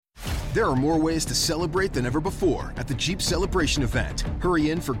There are more ways to celebrate than ever before at the Jeep Celebration event.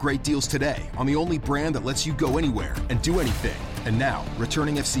 Hurry in for great deals today on the only brand that lets you go anywhere and do anything. And now,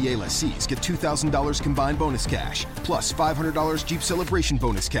 returning FCA lessees get $2,000 combined bonus cash, plus $500 Jeep Celebration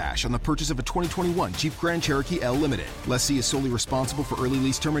bonus cash on the purchase of a 2021 Jeep Grand Cherokee L Limited. Lessee is solely responsible for early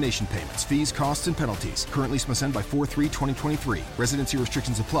lease termination payments, fees, costs, and penalties. Current lease must end by 4/3/2023. Residency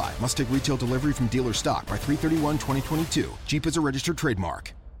restrictions apply. Must take retail delivery from dealer stock by 3/31/2022. Jeep is a registered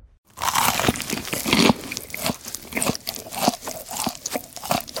trademark.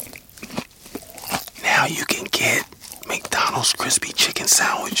 Now you can get McDonald's crispy chicken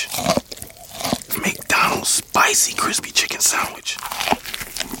sandwich, McDonald's spicy crispy chicken sandwich,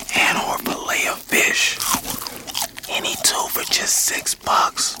 and or fillet of fish. Any two for just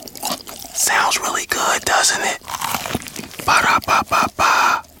 $6. Sounds really good, doesn't it?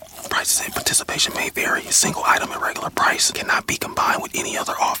 Ba-da-ba-ba-ba. Prices and participation may vary. A single item at regular price cannot be combined with any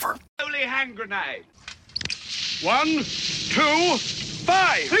other offer. Holy hand grenade. 1, 2,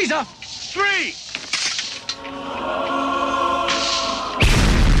 5. Freezer. 3.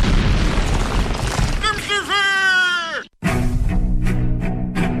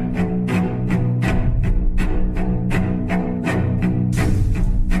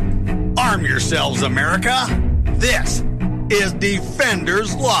 Arm yourselves, America. This is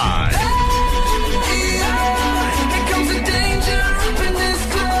Defenders Live.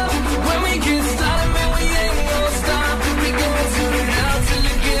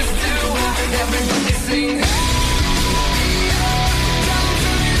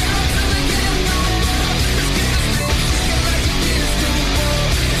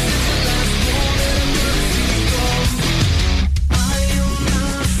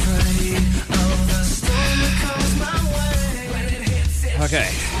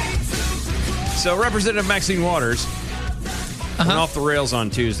 Okay. So Representative Maxine Waters went off the rails on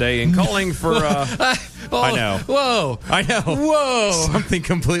Tuesday and calling for... I know. Whoa. I know. Whoa. Something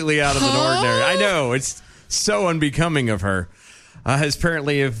completely out of the ordinary. I know. It's so unbecoming of her. Has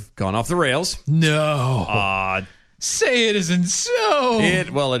apparently have gone off the rails. No. Say it isn't so.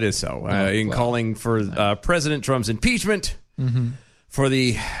 It is so. Calling for President Trump's impeachment for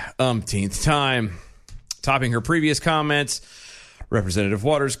the umpteenth time. Topping her previous comments, Representative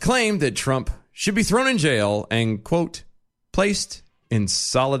Waters claimed that Trump should be thrown in jail and, quote, placed in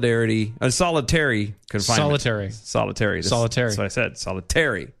solitary confinement. Solitary. That's what I said.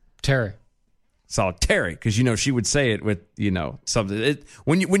 Solitary. Solitary. Because, she would say it with, something.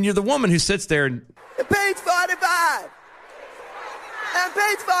 When you're the woman who sits there and... Page 45. And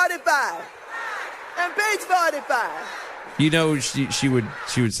page 45. And page 45. She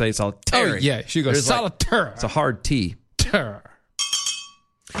would say solitary. Oh, yeah. She goes, solitary. It's a hard T. Terror.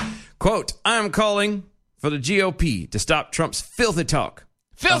 Quote, I'm calling for the GOP to stop Trump's filthy talk.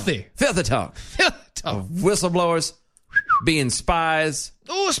 Filthy talk. Of whistleblowers being spies.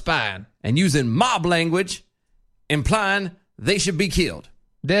 Oh, spying. And using mob language, implying they should be killed.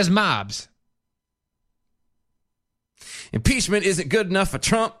 There's mobs. Impeachment isn't good enough for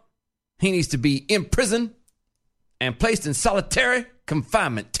Trump. He needs to be in prison and placed in solitary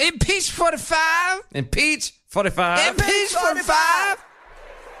confinement. Impeach 45. Impeach 45. Impeach 45.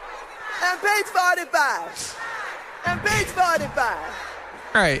 And page 45. And page 45.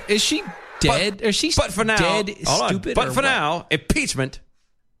 All right. Is she dead? Is she but for now, dead, stupid? But for now, impeachment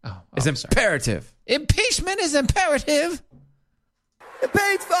is imperative. Impeachment is imperative.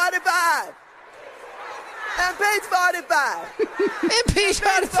 Page 45. And page 45. Impeach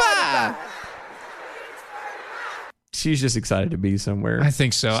 45. She's just excited to be somewhere. I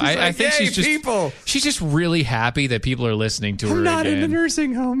think so. I think she's just really happy that people are listening to her. I'm not again. in the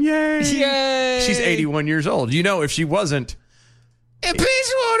nursing home. Yay. Yay. She's 81 years old. If she wasn't... Impeach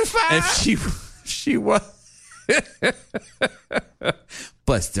 45. If she was...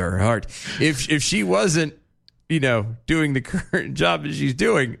 Bless her heart. If she wasn't, doing the current job that she's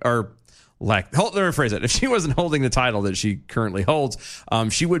doing, or... let me rephrase it. If she wasn't holding the title that she currently holds,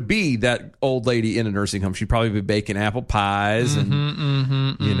 she would be that old lady in a nursing home. She'd probably be baking apple pies and,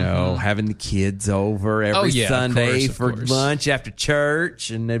 having the kids over every Sunday for lunch after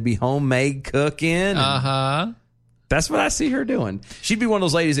church, and there'd be homemade cooking. That's what I see her doing. She'd be one of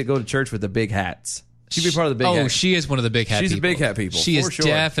those ladies that go to church with the big hats. She'd be part of the big hat. Oh, she is one of the big hat people. She's a big hat people. She is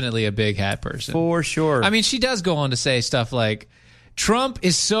definitely a big hat person. For sure. I mean, she does go on to say stuff like, Trump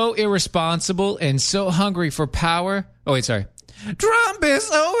is so irresponsible and so hungry for power. Oh, wait, sorry. Trump is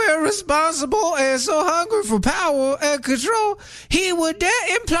so irresponsible and so hungry for power and control, he would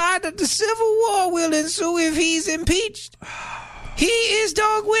dare imply that the Civil War will ensue if he's impeached. He is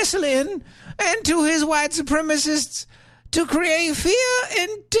dog whistling and to his white supremacists to create fear,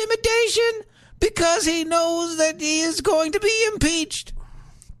 intimidation, resignation because he knows that he is going to be impeached.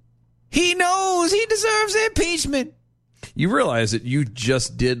 He knows he deserves impeachment. You realize that you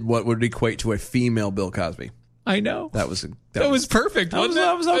just did what would equate to a female Bill Cosby. I know. That was perfect. That was okay.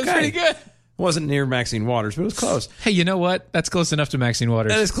 That was pretty good. Wasn't near Maxine Waters, but it was close. Hey, you know what? That's close enough to Maxine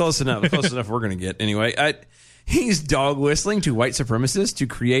Waters. That is close enough. Close enough we're going to get. Anyway, he's dog whistling to white supremacists to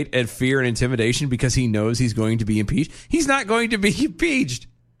create a fear and intimidation because he knows he's going to be impeached. He's not going to be impeached.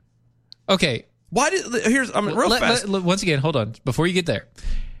 Okay. Fast. Once again, hold on. Before you get there.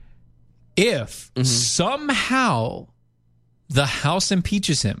 If somehow the House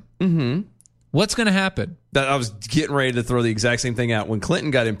impeaches him, what's going to happen? That I was getting ready to throw the exact same thing out. When Clinton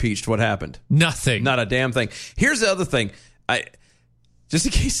got impeached, what happened? Nothing. Not a damn thing. Here's the other thing. Just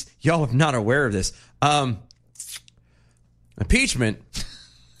in case y'all are not aware of this, impeachment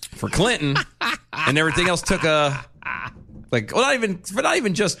for Clinton and everything else took not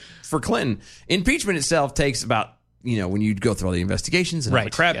even just for Clinton. Impeachment itself takes about, when you go through all the investigations and all the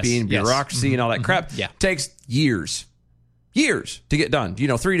crap, being bureaucracy and all that crap, takes years to get done.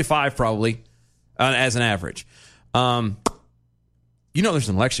 3 to 5 probably as an average. There's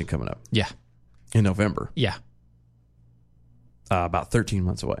an election coming up. Yeah. In November. Yeah. About 13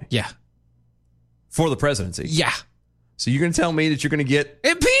 months away. Yeah. For the presidency. Yeah. So you're going to tell me that you're going to get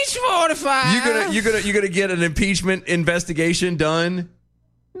impeach 45? You're going to get an impeachment investigation done?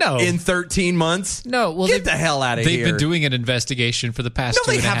 No. In 13 months? No. Well, get the hell out of here. They've been doing an investigation for the past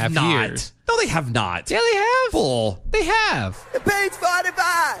 2.5 years. No, they have not. Yeah, they have. Bull. They have. Page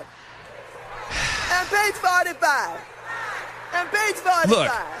 45. And page 45. And page 45.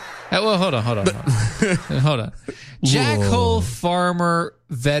 Look. Well, hold on. Hold on. Jackhole Farmer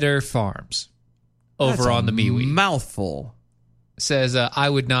Vetter Farms over on the MeWe. Mouthful. Says, I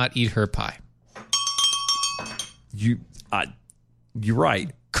would not eat her pie. You're right.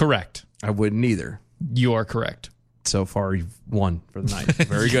 Correct. I wouldn't either. You are correct. So far, you've won for the night.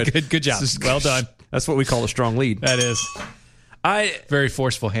 Very good. Good job. Well done. That's what we call a strong lead. That is. Very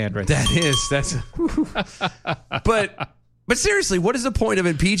forceful hand right there. That's But seriously, what is the point of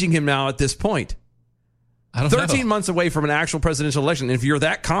impeaching him now at this point? I don't know. 13 months away from an actual presidential election. And if you're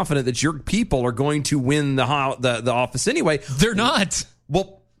that confident that your people are going to win the office anyway. They're not.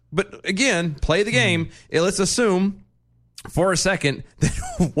 Well, but again, play the game. Let's assume for a second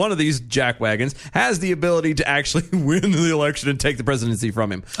that one of these jackwagons has the ability to actually win the election and take the presidency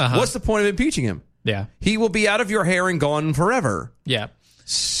from him. What's the point of impeaching him? Yeah. He will be out of your hair and gone forever. Yeah.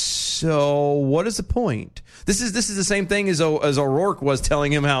 So what is the point? This is the same thing as O'Rourke was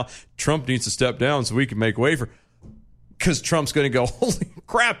telling him how Trump needs to step down so we can make way for... Because Trump's going to go, holy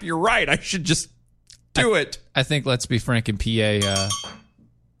crap, you're right. I should just do it. I think, let's be frank, in PA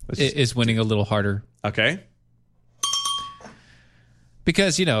is winning a little harder. Okay.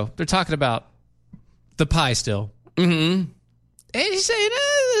 Because, they're talking about the pie still. Mm-hmm. And he's saying,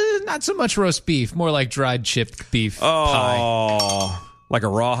 not so much roast beef, more like dried chipped beef pie. Like a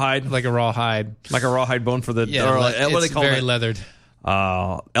rawhide? Like a rawhide. Like a rawhide bone for the... Yeah, what do they call very it? leathered.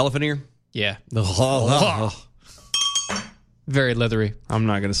 Elephant ear? Yeah. Very leathery. I'm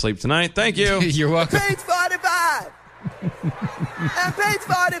not going to sleep tonight. Thank you. You're welcome. Page 45. And page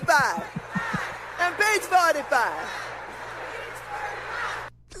 45. And page 45.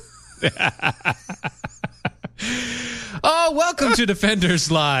 Oh, welcome to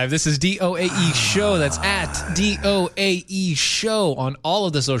Defenders Live. This is DOAE Show. That's at DOAE Show on all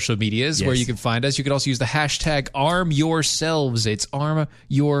of the social medias where you can find us. You can also use the hashtag #ArmYourselves. It's arm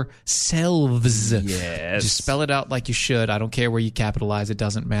yourselves. Yes. Just spell it out like you should. I don't care where you capitalize. It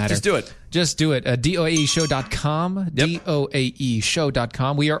doesn't matter. Just do it. Just do it. DOAEshow.com. Yep.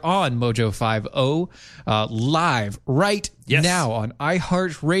 DOAEshow.com. We are on Mojo 50 live right now on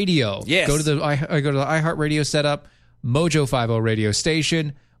iHeartRadio. Yes. Go to the iHeartRadio setup, Mojo 50 radio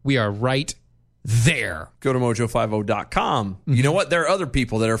station. We are right there. Go to mojo50.com. You know what? There are other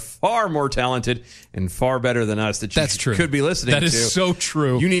people that are far more talented and far better than us that you could be listening to. That is so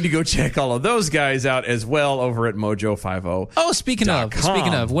true. You need to go check all of those guys out as well over at mojo50. Oh, speaking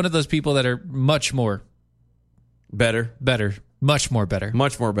of, one of those people that are much more better. Much more better.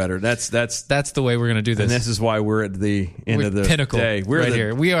 Much more better. That's the way we're going to do this. And this is why we're at the end of the pinnacle day. We're right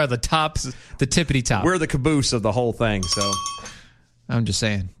here. We are the top, the tippity top. We're the caboose of the whole thing. So I'm just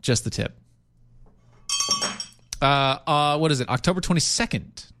saying, just the tip. What is it? October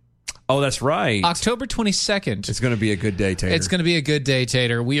 22nd. Oh, that's right. October 22nd. It's going to be a good day, Tater. It's going to be a good day,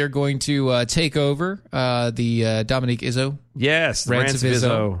 Tater. We are going to take over the Dominique Izzo. Yes, the Rants of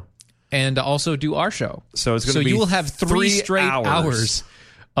Izzo. And also do our show. So it's going to be you will have three straight hours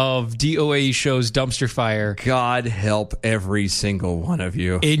of DOAE shows Dumpster Fire God help every single one of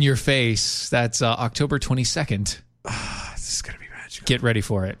you. in your face. That's October 22nd. This is going to be magical. Get ready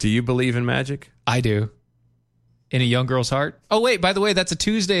for it. Do you believe in magic? I do. In a young girl's heart. Oh, wait, by the way, that's a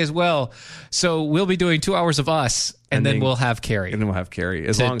Tuesday as well. So we'll be doing 2 hours of us, and then we'll have Carrie. And then we'll have Carrie.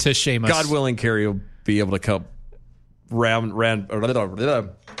 To shame us. God willing, Carrie will be able to come round. God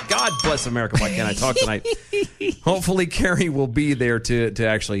bless America. Why can't I talk tonight? Hopefully, Carrie will be there to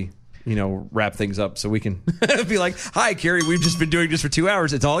actually, wrap things up so we can be like, hi, Carrie, we've just been doing this for 2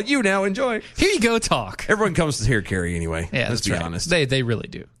 hours. It's all you now. Enjoy. Here you go, talk. Everyone comes to hear Carrie anyway. Yeah, let's be right. honest. They really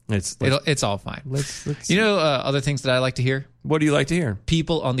do. It's all fine. Let's Other things that I like to hear? What do you like to hear?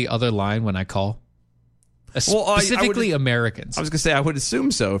 People on the other line when I call. Well, Specifically Americans. I was going to say, I would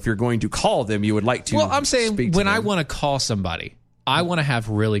assume so. If you're going to call them, you would like to. Well, I'm saying speak to when them. I want to call somebody, I want to have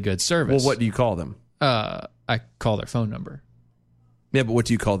really good service. Well, what do you call them? I call their phone number, Yeah, but what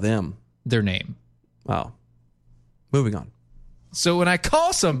do you call them? their name. Oh, moving on. So when I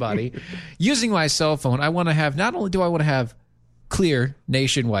call somebody using my cell phone, I want to have, not only do I want to have clear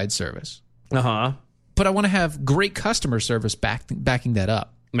nationwide service, but I want to have great customer service backing that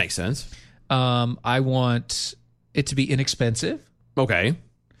up. Makes sense. I want it to be inexpensive, Okay.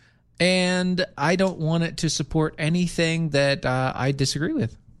 and I don't want it to support anything that I disagree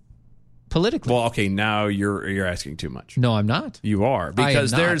with politically. Well, okay. Now you're asking too much. No, I'm not. You are,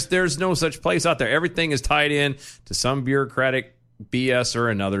 because I am not. there's no such place out there. Everything is tied in to some bureaucratic BS or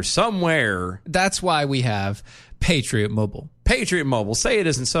another somewhere. That's why we have Patriot Mobile. Patriot Mobile. Say it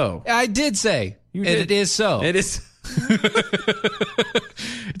isn't so. I did say, You and did. it is so. It is.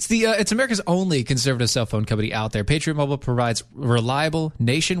 It's America's only conservative cell phone company out there. Patriot Mobile provides reliable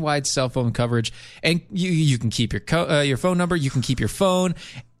nationwide cell phone coverage, and you can keep your phone number. You can keep your phone.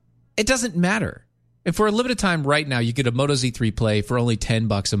 It doesn't matter. And for a limited time right now, you get a Moto Z3 Play for only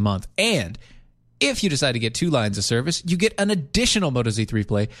 $10 a month. And if you decide to get 2 lines of service, you get an additional Moto Z3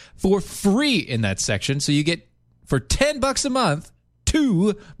 Play for free in that section. So you get, for $10 a month,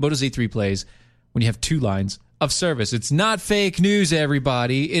 2 Moto Z3 Plays when you have 2 lines of service. It's not fake news,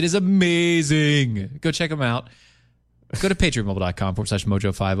 everybody. It is amazing. Go check them out. Go to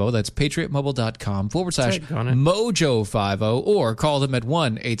patriotmobile.com/mojo50. That's patriotmobile.com/mojo50, or call them at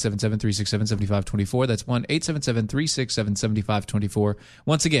 1-877-367-7524. That's 1-877-367-7524.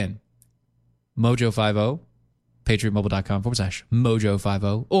 Once again, Mojo50,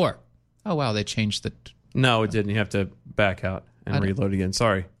 patriotmobile.com/mojo50, or, oh wow, they changed the... No, it didn't. You have to back out and reload again.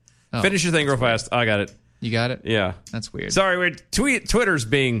 Sorry. Oh, Finish your thing real fast. I got it. You got it? Yeah. That's weird. Sorry, Twitter's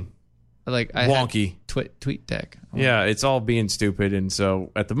being wonky. Tweet deck. Yeah, it's all being stupid, and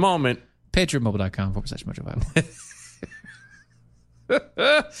so at the moment, patriotmobile.com/mojo50.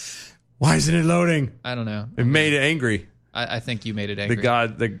 why isn't it loading? I don't know. It made it angry. I think you made it angry.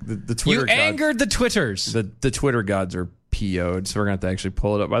 The Twitter You angered the Twitters. the Twitter gods are PO'd, so we're going to have to actually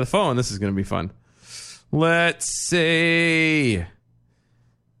pull it up by the phone. This is going to be fun. Let's see.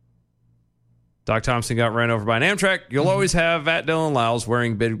 Doc Thompson got ran over by an Amtrak. You'll always have Vat Dylan Lyles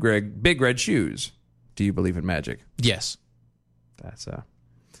wearing big red shoes. Do you believe in magic? Yes. That's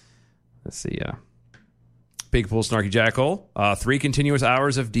let's see. Big Pool Snarky Jackal. 3 continuous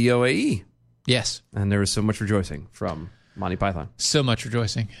hours of DOAE. Yes. And there was so much rejoicing from Monty Python. So much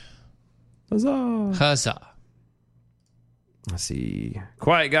rejoicing. Huzzah. Huzzah. Let's see.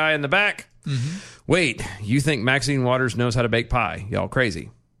 Quiet guy in the back. Mm-hmm. Wait, you think Maxine Waters knows how to bake pie? Y'all crazy.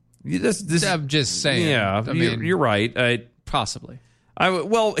 This, I'm just saying. Yeah, I mean, you're right. Possibly.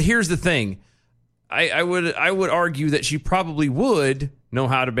 Well, here's the thing. I would argue that she probably would know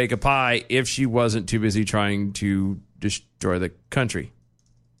how to bake a pie if she wasn't too busy trying to destroy the country.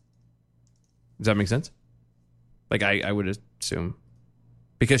 Does that make sense? Like, I would assume.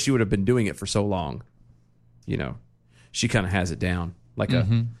 Because she would have been doing it for so long. She kind of has it down. Like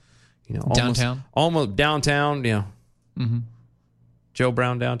downtown? Almost downtown, Mm-hmm. Joe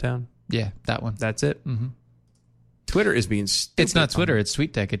Brown downtown. Yeah, that one. That's it. Mm-hmm. Twitter is being stupid. It's not Twitter. It's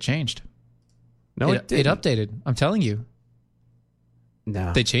TweetDeck. It changed. No, it didn't. It updated. I'm telling you.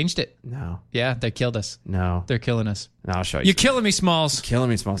 No. They changed it. No. Yeah, they killed us. No. They're killing us. No, I'll show you. You're killing me, Smalls. Killing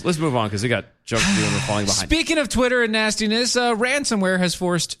me, Smalls. Let's move on because we got jokes to do and we're falling behind. Speaking of Twitter and nastiness, ransomware has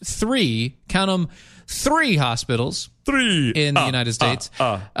forced 3 hospitals in the United States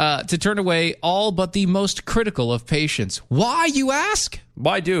to turn away all but the most critical of patients. Why, you ask?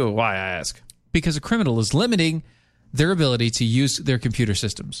 Why I ask? Because a criminal is limiting their ability to use their computer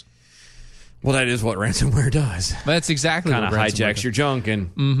systems. Well, that is what ransomware does. That's exactly kind what of ransomware hijacks does. your junk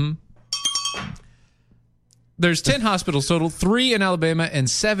and. Mm-hmm. There's 10 hospitals total, 3 in Alabama and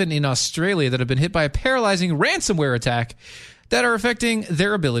 7 in Australia that have been hit by a paralyzing ransomware attack that are affecting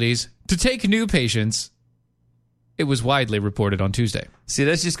their abilities to take new patients. It was widely reported on Tuesday. See,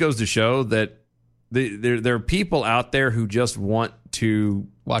 this just goes to show that there are people out there who just want to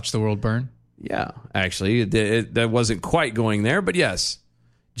watch the world burn. Yeah, actually, that wasn't quite going there, but yes,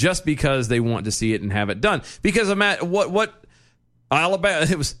 just because they want to see it and have it done. Because what Alabama,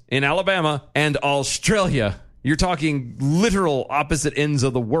 it was in Alabama and Australia. You're talking literal opposite ends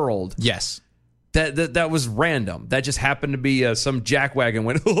of the world. Yes. That was random. That just happened to be some jackwagon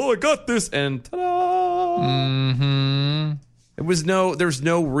went, oh, I got this, and ta-da! Mm-hmm. There's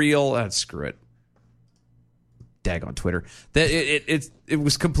no real, screw it. Dag on Twitter. That it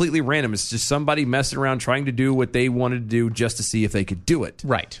was completely random. It's just somebody messing around trying to do what they wanted to do just to see if they could do it.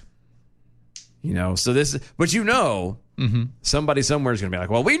 Right. So this, but somebody somewhere is going to be like,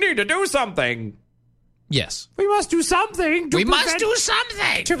 well, we need to do something. Yes. We must do something. We must do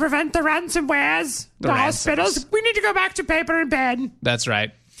something to prevent the ransomwares. The hospitals. We need to go back to paper and pen. That's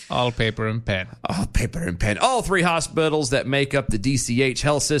right. All paper and pen. All paper and pen. All 3 hospitals that make up the DCH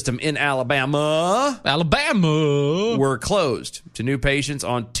health system in Alabama were closed to new patients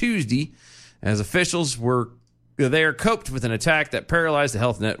on Tuesday as officials were there coped with an attack that paralyzed the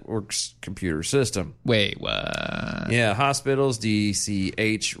health network's computer system. Wait, what? Yeah, hospitals,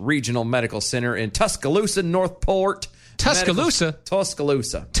 DCH Regional Medical Center in Tuscaloosa, Northport. Tuscaloosa?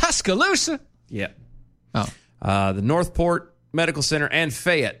 Tuscaloosa. Yeah. Oh. The Northport Medical Center and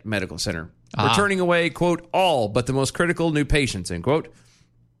Fayette Medical Center. We're turning away, quote, all but the most critical new patients, end quote.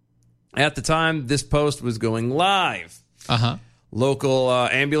 At the time this post was going live. Local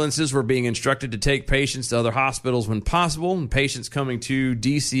ambulances were being instructed to take patients to other hospitals when possible, and patients coming to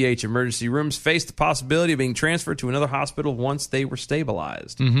DCH emergency rooms faced the possibility of being transferred to another hospital once they were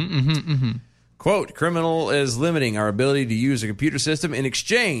stabilized. Quote, criminal is limiting our ability to use a computer system in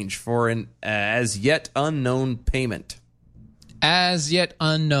exchange for an as yet unknown payment. As yet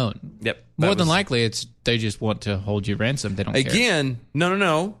unknown. Yep. More than likely, they just want to hold you ransom. They don't care. Again,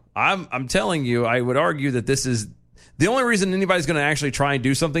 no. I'm telling you, I would argue that this is the only reason anybody's going to actually try and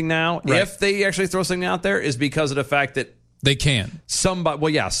do something now, if they actually throw something out there, is because of the fact that they can.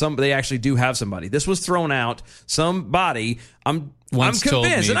 They actually do have somebody. This was thrown out. Somebody, I'm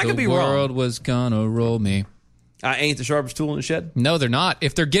convinced, and I could be wrong. The world was gonna roll me. I ain't the sharpest tool in the shed. No, they're not.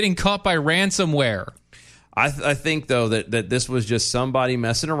 If they're getting caught by ransomware. I think, though, that this was just somebody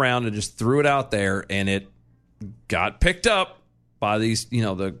messing around and just threw it out there, and it got picked up by these,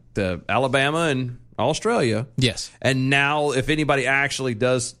 the Alabama and Australia. Yes. And now, if anybody actually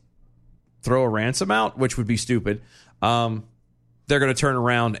does throw a ransom out, which would be stupid, they're going to turn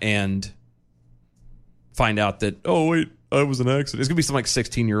around and find out that, oh, wait, that was an accident. It's going to be some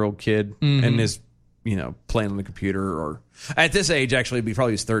 16-year-old kid and is, playing on the computer, or at this age, actually, it'd be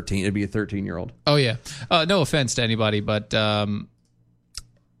probably 13. It'd be a 13-year-old. Oh, yeah. No offense to anybody, but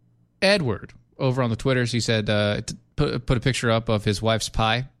Edward over on the Twitters, he said, put a picture up of his wife's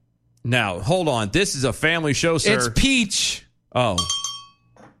pie. Now, hold on. This is a family show, sir. It's peach. Oh.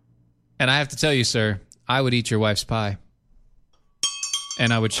 And I have to tell you, sir, I would eat your wife's pie.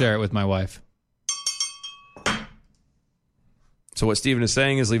 And I would share it with my wife. So what Steven is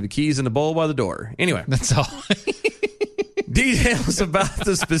saying is leave the keys in the bowl by the door. Anyway. That's all. Details about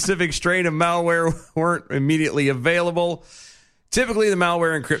the specific strain of malware weren't immediately available. Typically, the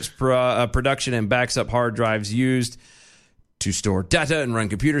malware encrypts production and backs up hard drives used to store data and run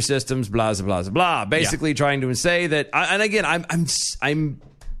computer systems, blah, blah, blah, blah. Basically trying to say that, and again,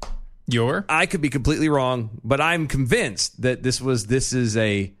 I could be completely wrong, but I'm convinced that this is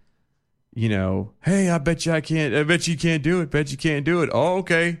a, hey, I bet you can't do it. Oh,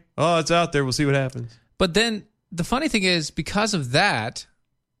 okay. Oh, it's out there. We'll see what happens. But then the funny thing is, because of that,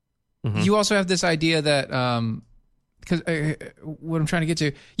 you also have this idea that, because what I'm trying to get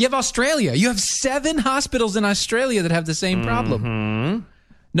to, you have Australia. You have 7 hospitals in Australia that have the same problem.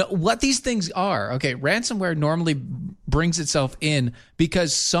 No, what these things are, okay, ransomware normally brings itself in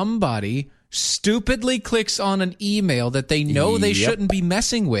because somebody stupidly clicks on an email that they know they shouldn't be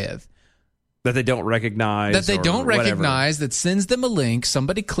messing with. That they don't recognize. That sends them a link,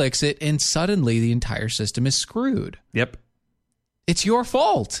 somebody clicks it, and suddenly the entire system is screwed. Yep. It's your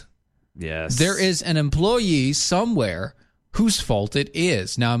fault. Yes. There is an employee somewhere whose fault it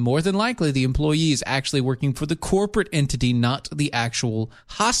is. Now, more than likely, the employee is actually working for the corporate entity, not the actual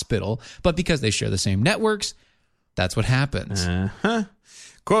hospital. But because they share the same networks, that's what happens.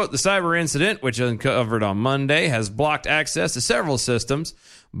 Quote, the cyber incident, which uncovered on Monday, has blocked access to several systems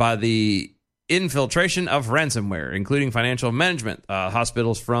by the infiltration of ransomware, including financial management.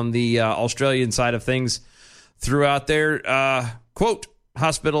 Hospitals from the Australian side of things throughout their, quote,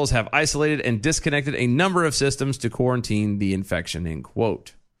 hospitals have isolated and disconnected a number of systems to quarantine the infection, end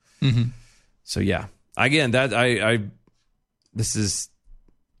quote. So, yeah. Again, this is,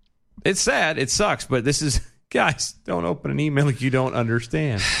 it's sad. It sucks, but this is, guys, don't open an email you don't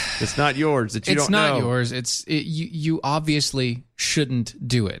understand. It's not yours that you don't know. It's not yours. You obviously shouldn't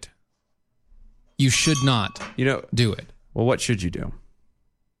do it. You should not do it. Well, what should you do?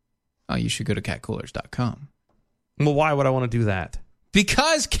 Oh, you should go to catcoolers.com. Well, why would I want to do that?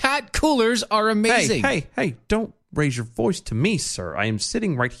 Because cat coolers are amazing. Hey, don't raise your voice to me, sir. I am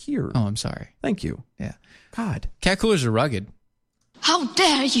sitting right here. Oh, I'm sorry. Thank you. Yeah. God. Cat coolers are rugged. How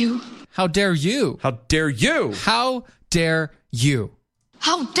dare you? How dare you? How dare you? How dare you?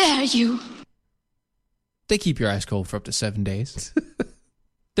 How dare you? They keep your ice cold for up to 7 days.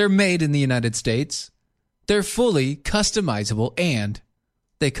 They're made in the United States. They're fully customizable, and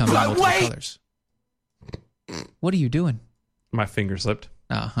they come in multiple colors. What are you doing? My finger slipped.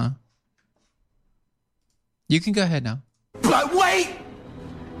 Uh-huh. You can go ahead now. But wait!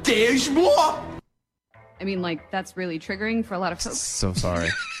 There's more! I mean, like, that's really triggering for a lot of folks. So sorry.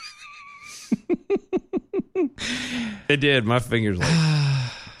 It did. My fingers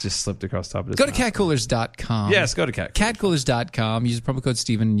just slipped across the top of this. Go to catcoolers.com. Yes, go to catcoolers. Catcoolers.com. Use the promo code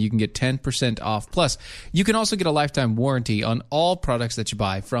Steven and you can get 10% off. Plus, you can also get a lifetime warranty on all products that you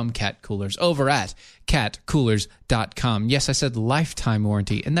buy from Cat Coolers over at catcoolers.com. Yes, I said lifetime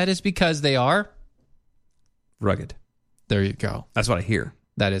warranty, and that is because they are rugged. There you go. That's what I hear.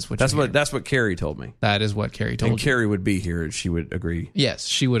 That is what that's what Carrie told me. That is what Carrie told and you. Carrie would be here if she would agree. Yes,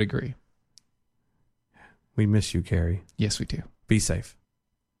 she would agree. We miss you, Carrie. Yes, we do. Be safe.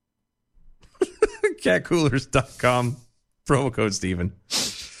 Catcoolers.com. Promo code Steven.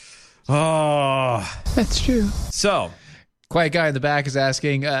 Oh. That's true. So. Quiet guy in the back is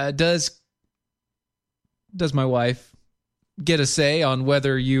asking, does my wife get a say on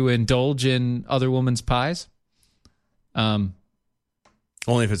whether you indulge in other women's pies? Only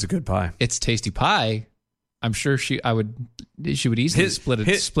if it's a good pie. It's tasty pie. I'm sure she would easily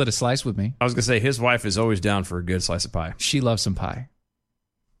split a slice with me. I was gonna say his wife is always down for a good slice of pie. She loves some pie.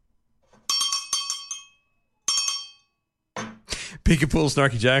 Peekaboo,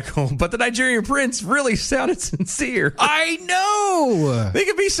 Snarky Jackal, but the Nigerian prince really sounded sincere. I know. They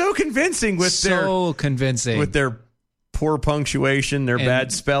could be so convincing with their poor punctuation, their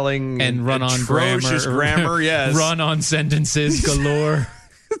bad spelling, and run on atrocious grammar. Yes, run on sentences galore.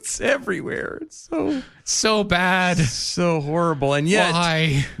 It's everywhere. It's so bad, so horrible, and yet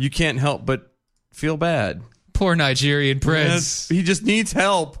why? You can't help but feel bad. Poor Nigerian prince. He just needs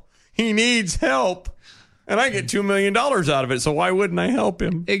help. He needs help. And I get $2 million out of it, so why wouldn't I help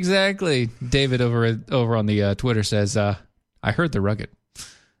him? Exactly. David over on the Twitter says, I heard they're rugged.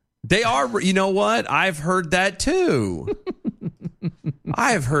 They are. You know what? I've heard that too.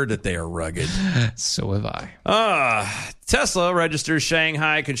 I've heard that they are rugged. So have I. Tesla registers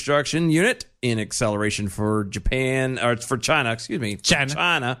Shanghai construction unit in acceleration for Japan, or for China, excuse me.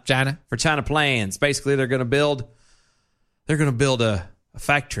 China. For China plans. Basically, they're going to build a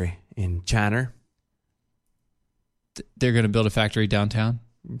factory in China. They're going to build a factory downtown?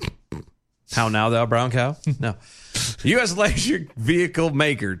 How now, thou brown cow? No. U.S. electric vehicle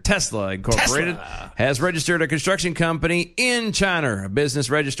maker Tesla Incorporated has registered a construction company in China. A business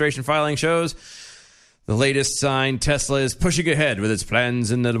registration filing shows the latest sign Tesla is pushing ahead with its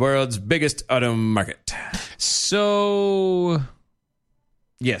plans in the world's biggest auto market. So,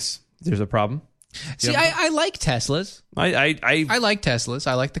 yes, there's a problem. See, I like Teslas. I like Teslas.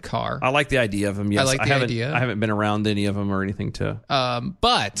 I like the car. I like the idea of them. Yes, I like the idea. I haven't been around any of them or anything to.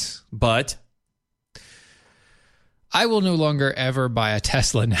 But I will no longer ever buy a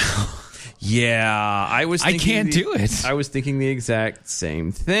Tesla now. Yeah, I can't do it. I was thinking the exact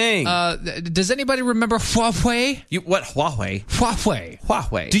same thing. Does anybody remember Huawei? What Huawei?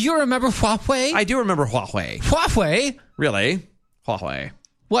 Huawei. Do you remember Huawei? I do remember Huawei. Huawei? Really? Huawei.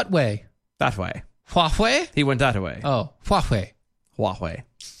 What way? That way. Huawei? He went that way. Oh, Huawei.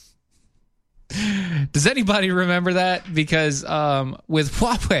 Does anybody remember that? Because with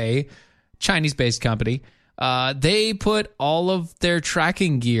Huawei, Chinese-based company, they put all of their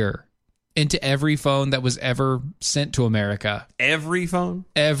tracking gear into every phone that was ever sent to America. Every phone?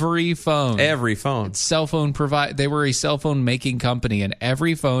 Every phone. Cell phone they were a cell phone making company, and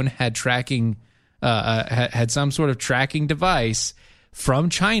every phone had tracking, had some sort of tracking device from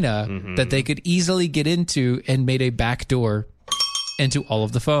China that they could easily get into and made a backdoor into all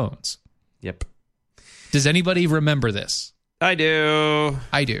of the phones. Yep. Does anybody remember this? I do.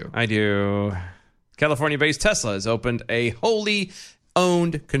 California-based Tesla has opened a wholly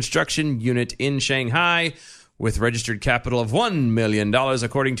owned construction unit in Shanghai with registered capital of $1 million,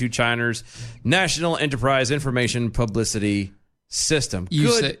 according to China's National Enterprise Information Publicity System.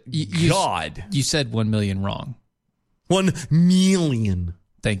 God. You said 1 million wrong. 1 million.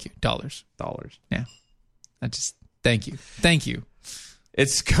 Thank you. Dollars. Yeah. Thank you.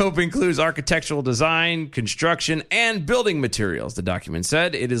 Its scope includes architectural design, construction, and building materials, the document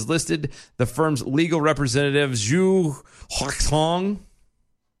said. It is listed the firm's legal representative, Zhu Huatong,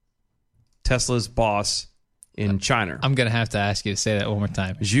 Tesla's boss in China. I'm going to have to ask you to say that one more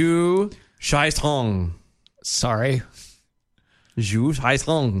time. Zhu Shaitong. Sorry. Zhu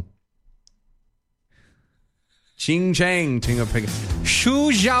Shaitong. Ching Chang.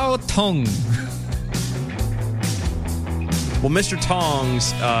 Shu Zhao Tong. Well, Mr.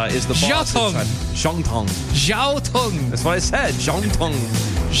 Tongs is the boss. Zhang Tong. Zhao Tong. That's what I said. Zhang Tong.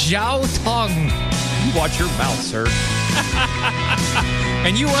 Zhao Tong. You watch your mouth, sir.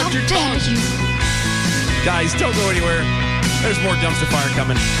 And you watch your tongue. Dare you? Guys, don't go anywhere. There's more dumpster fire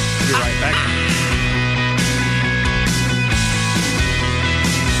coming. We'll be right back.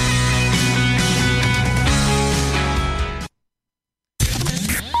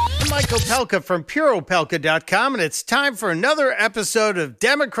 Mike Opelka from PureOpelka.com, and it's time for another episode of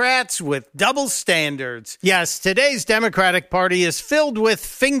Democrats with Double Standards. Yes, today's Democratic Party is filled with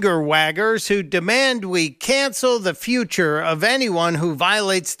finger-waggers who demand we cancel the future of anyone who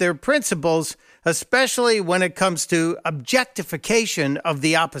violates their principles, especially when it comes to objectification of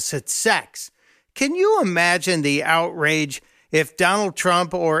the opposite sex. Can you imagine the outrage if Donald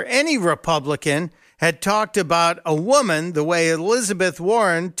Trump or any Republican had talked about a woman the way Elizabeth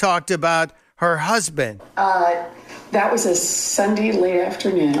Warren talked about her husband? That was a Sunday late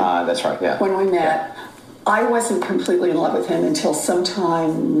afternoon. That's right, yeah. When we met. I wasn't completely in love with him until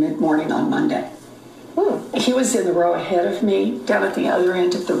sometime mid-morning on Monday. He was in the row ahead of me, down at the other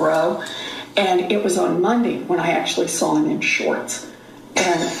end of the row, and it was on Monday when I actually saw him in shorts.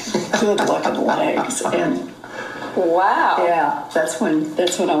 And good looking legs, and wow. Yeah, that's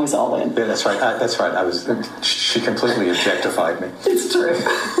when I was all in. Yeah, that's right. She completely objectified me. It's true.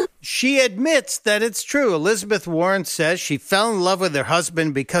 She admits that it's true. Elizabeth Warren says she fell in love with her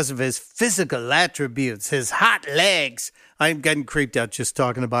husband because of his physical attributes, his hot legs. I'm getting creeped out just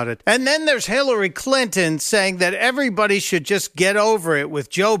talking about it. And then there's Hillary Clinton saying that everybody should just get over it with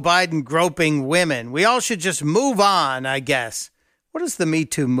Joe Biden groping women. We all should just move on, I guess. What does the Me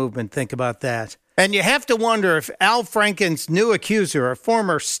Too movement think about that? And you have to wonder if Al Franken's new accuser, a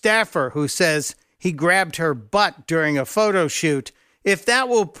former staffer who says he grabbed her butt during a photo shoot, if that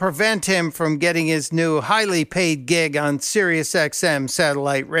will prevent him from getting his new highly paid gig on SiriusXM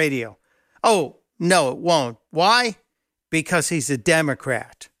satellite radio. Oh, no, it won't. Why? Because he's a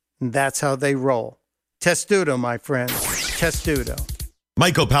Democrat. And that's how they roll. Testudo, my friends. Testudo.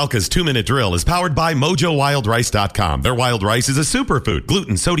 Mike Opelka's 2-Minute Drill is powered by MojoWildRice.com. Their wild rice is a superfood,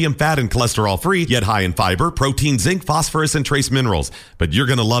 gluten, sodium, fat, and cholesterol-free, yet high in fiber, protein, zinc, phosphorus, and trace minerals. But you're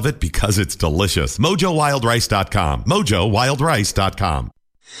going to love it because it's delicious. MojoWildRice.com. MojoWildRice.com.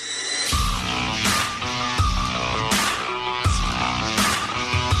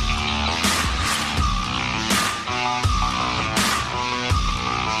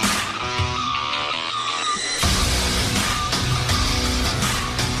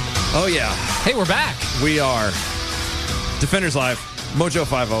 Oh, yeah. Hey, we're back. We are. Defenders Live, Mojo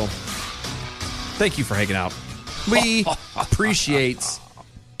 50. Thank you for hanging out. We appreciate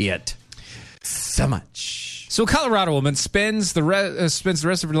it so much. So a Colorado woman spends the rest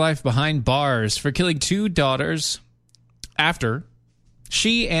of her life behind bars for killing 2 daughters after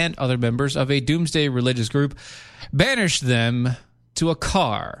she and other members of a doomsday religious group banished them to a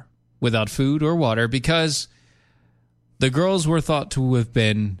car without food or water because the girls were thought to have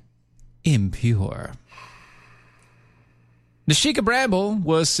been impure. Nashika Bramble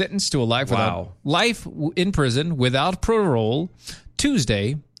was sentenced to a life in prison without parole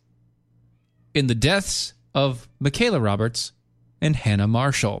Tuesday in the deaths of Michaela Roberts and Hannah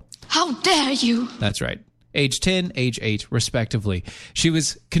Marshall. How dare you? That's right. Age 10, age 8, respectively. She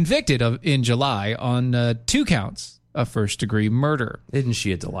was convicted in July on 2 counts of first-degree murder. Isn't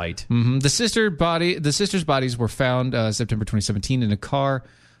she a delight? Mm-hmm. The sisters' bodies were found September 2017 in a car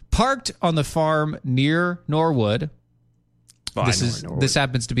parked on the farm near Norwood. This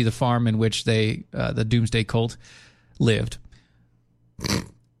happens to be the farm in which the Doomsday Cult lived.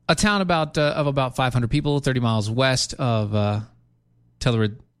 A town of about 500 people, 30 miles west of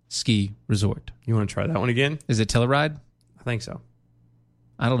Telluride Ski Resort. You want to try that one again? Is it Telluride? I think so.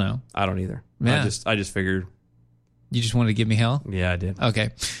 I don't know. I don't either. Yeah. I just figured. You just wanted to give me hell? Yeah, I did.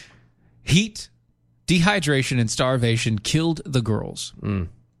 Okay. Heat, dehydration, and starvation killed the girls.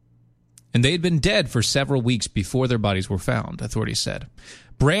 and they had been dead for several weeks before their bodies were found, authorities said.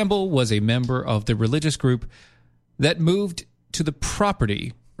 Bramble was a member of the religious group that moved to the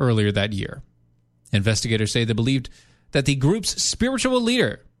property earlier that year. Investigators say they believed that the group's spiritual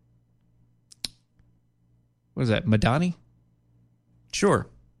leader, what is that, Madani? Sure.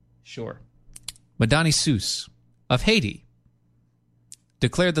 Madani Seuss of Haiti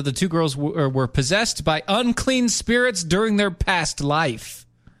declared that the two girls were possessed by unclean spirits during their past life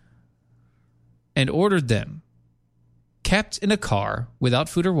and ordered them kept in a car without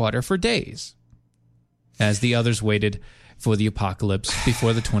food or water for days as the others waited for the apocalypse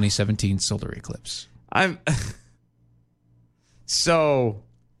before the 2017 solar eclipse. I'm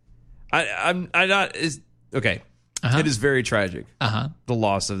not okay. It is very tragic. The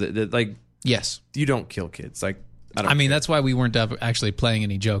loss of the yes, you don't kill kids. Like I mean, that's why we weren't actually playing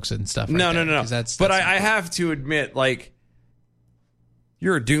any jokes and stuff. No. That's but I have to admit, like,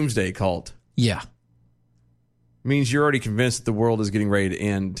 you're a doomsday cult. Yeah, means you're already convinced that the world is getting ready to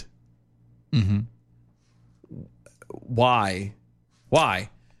end. Mm-hmm. Why?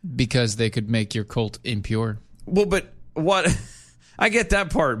 Because they could make your cult impure. Well, but what? I get that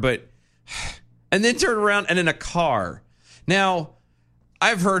part, but and then turn around and in a car. Now,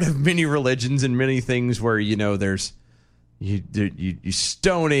 I've heard of many religions and many things where there's you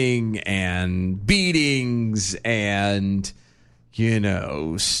stoning and beatings and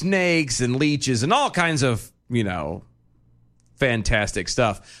snakes and leeches and all kinds of fantastic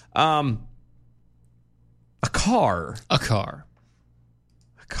stuff. A car.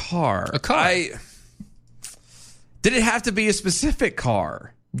 Did it have to be a specific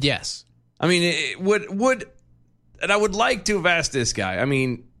car? Yes. I mean, it would, and I would like to have asked this guy. I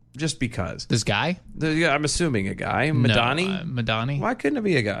mean, just because. This guy? I'm assuming a guy. Madani? No, Madani. Why couldn't it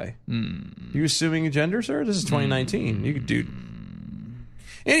be a guy? You assuming a gender, sir? This is 2019. You could do.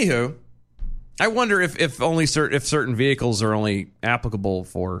 Anywho, I wonder if certain vehicles are only applicable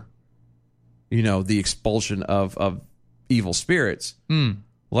for, the expulsion of evil spirits.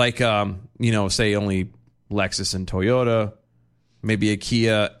 Like, say only Lexus and Toyota, maybe a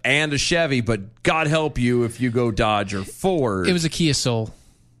Kia and a Chevy, but God help you if you go Dodge or Ford. It was a Kia Soul.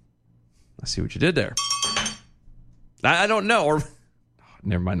 I see what you did there. I don't know. Or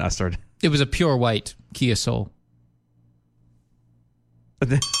never mind. I started. It was a pure white Kia Soul.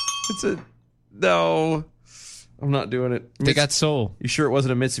 No. I'm not doing it. They got Soul. You sure it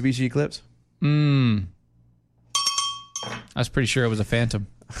wasn't a Mitsubishi Eclipse? I was pretty sure it was a Phantom.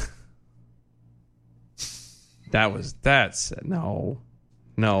 No,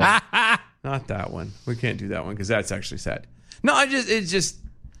 not that one. We can't do that one because that's actually sad. No, it's just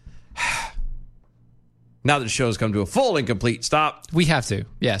now that the show's come to a full and complete stop. We have to.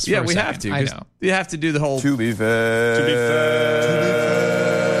 Yes. Yeah, we have to. I know. You have to do the whole. To be fair.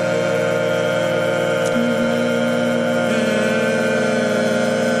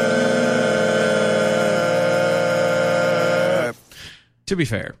 To be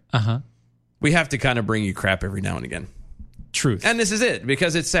fair. We have to kind of bring you crap every now and again. Truth. And this is it,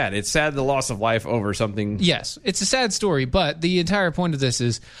 because it's sad. It's sad, the loss of life over something. Yes, it's a sad story, but the entire point of this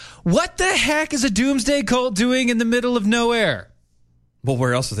is, what the heck is a doomsday cult doing in the middle of nowhere? Well,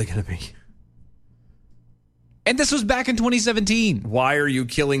 where else are they going to be? And this was back in 2017. Why are you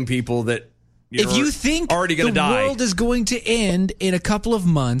killing people that if you think already going to die? The world is going to end in a couple of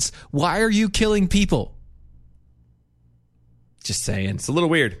months, why are you killing people? Just saying. It's a little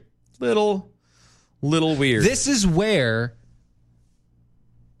weird. Little weird. This is where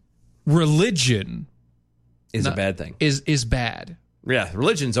religion is a bad thing. Is bad. Yeah,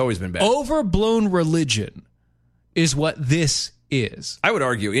 religion's always been bad. Overblown religion is what this is. I would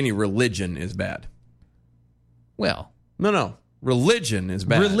argue any religion is bad. Well, no. Religion is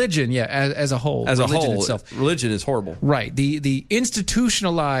bad. Religion, yeah, as a whole. As religion a whole, itself. Religion is horrible. Right. The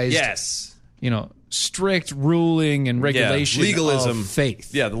institutionalized, yes, strict ruling and regulation legalism of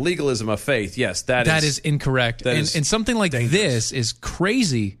faith. Yeah, the legalism of faith. Yes, that is incorrect. And something like this is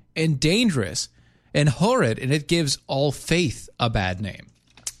crazy and dangerous and horrid, and it gives all faith a bad name.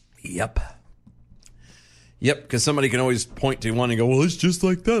 Yep, because somebody can always point to one and go, well, it's just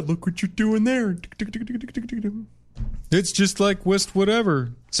like that. Look what you're doing there. It's just like West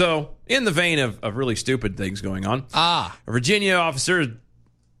whatever. So, in the vein of really stupid things going on, a Virginia officer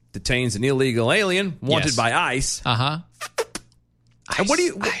detains an illegal alien wanted by ICE. ICE, what do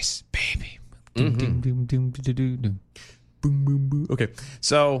you... ICE, baby. Okay,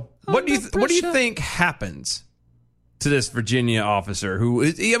 so what do you think happens to this Virginia officer who...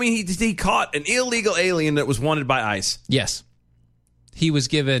 he caught an illegal alien that was wanted by ICE. Yes. He was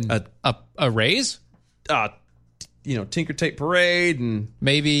given a raise? Tinker Tape Parade and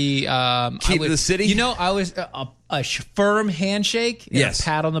maybe Key to the City. I was a firm handshake and Yes. a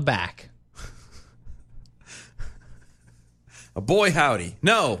pat on the back. A boy howdy.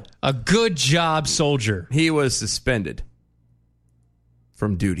 No. A good job, soldier. He was suspended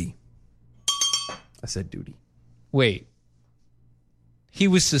from duty. I said duty. Wait. He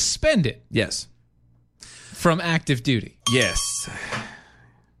was suspended Yes. from active duty. Yes.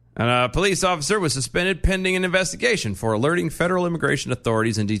 And a police officer was suspended pending an investigation for alerting federal immigration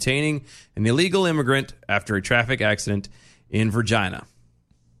authorities and detaining an illegal immigrant after a traffic accident in Virginia.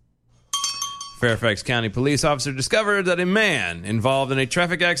 Fairfax County police officer discovered that a man involved in a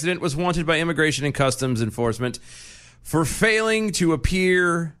traffic accident was wanted by Immigration and Customs Enforcement for failing to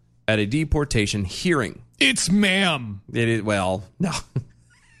appear at a deportation hearing. It's ma'am. It is, well, no.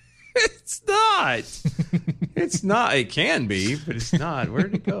 It's not. It's not. It can be, but it's not.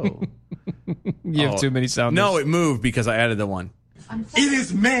 Where'd it go? You have too many sound. No, it moved because I added the one. It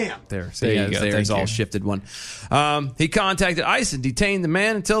is ma'am. There. So There you yeah, go. there's Thank all you. shifted one. He contacted ICE and detained the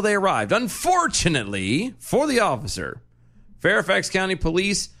man until they arrived. Unfortunately for the officer, Fairfax County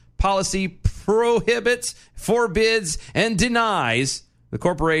Police policy prohibits, forbids, and denies the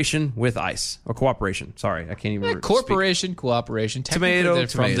cooperation with ICE. Or cooperation. Sorry, I can't even Corporation, cooperation. Technically, Tomato, they're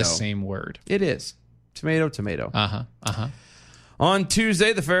from tomato. the same word. It is. Tomato, tomato. Uh-huh. On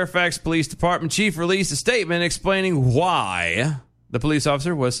Tuesday, the Fairfax Police Department chief released a statement explaining why the police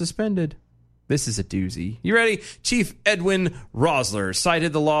officer was suspended. This is a doozy. You ready? Chief Edwin Rosler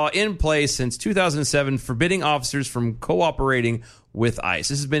cited the law in place since 2007 forbidding officers from cooperating with ICE.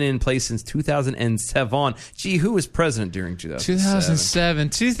 This has been in place since 2007. Gee, who was president during 2007?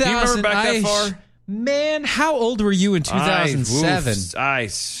 2000. Do you remember back that far? Man, how old were you in 2007?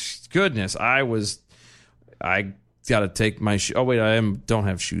 Goodness, I got to take my shoe. Oh wait, don't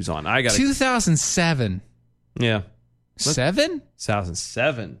have shoes on. I got 2007. Yeah. 7?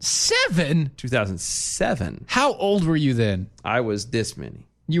 2007. 7? 2007. How old were you then? I was this many.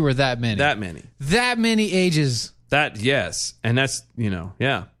 You were that many. That many. That many ages. That, yes. And that's,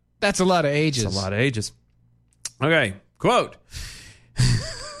 yeah. That's a lot of ages. It's a lot of ages. Okay. Quote.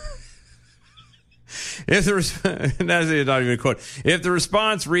 That's not even a quote. If the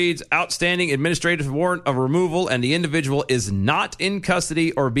response reads, outstanding administrative warrant of removal and the individual is not in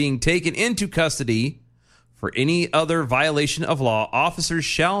custody or being taken into custody for any other violation of law, officers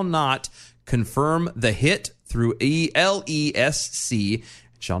shall not confirm the hit through ELESC,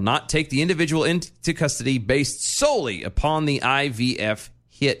 shall not take the individual into custody based solely upon the IVF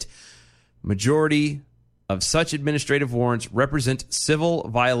hit. Majority of such administrative warrants represent civil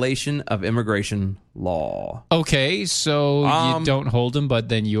violation of immigration law. Okay, so you don't hold him, but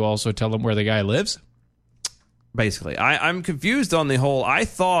then you also tell him where the guy lives? Basically. I'm confused on the whole. I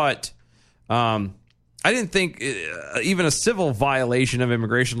thought... I didn't think even a civil violation of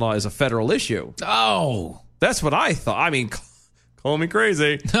immigration law is a federal issue. Oh. That's what I thought. I mean, call me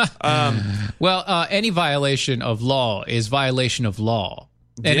crazy. Well, any violation of law is violation of law.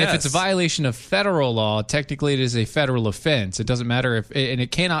 And if it's a violation of federal law, technically it is a federal offense. It doesn't matter if, and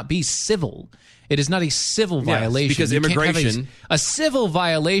it cannot be civil. It is not a civil violation. Because You can't have immigration... a civil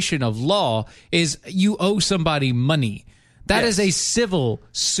violation of law is you owe somebody money. That is a civil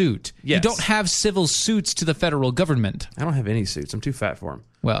suit. Yes. You don't have civil suits to the federal government. I don't have any suits. I'm too fat for them.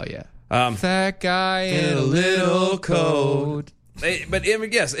 Well, yeah. Fat guy in a little coat. But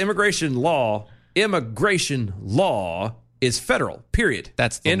yes, immigration law is federal, period.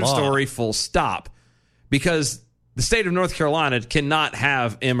 That's the end law. of story, full stop. Because the state of North Carolina cannot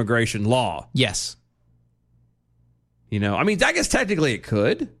have immigration law. Yes. I mean, I guess technically it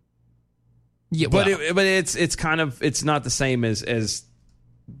could. Yeah, but it's kind of, it's not the same as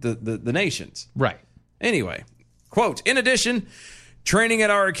the nations. Right. Anyway, quote, in addition, training at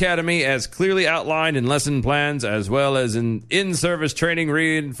our academy as clearly outlined in lesson plans as well as in-service training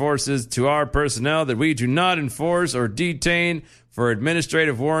reinforces to our personnel that we do not enforce or detain for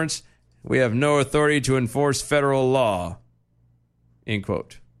administrative warrants. We have no authority to enforce federal law. End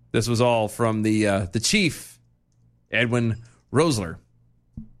quote. This was all from the chief, Edwin Rosler.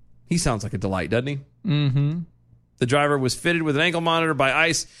 He sounds like a delight, doesn't he? Mm-hmm. The driver was fitted with an ankle monitor by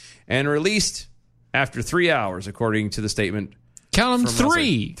ICE and released after 3 hours, according to the statement. Count them, from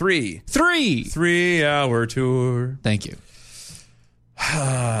three. Rosler. 3. 3-hour tour. Thank you.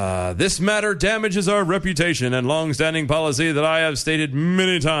 This matter damages our reputation and long-standing policy that I have stated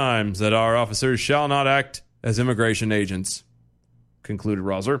many times that our officers shall not act as immigration agents, concluded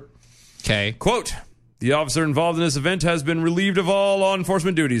Rosler. Okay. Quote, the officer involved in this event has been relieved of all law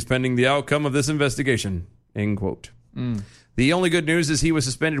enforcement duties pending the outcome of this investigation. End quote. The only good news is he was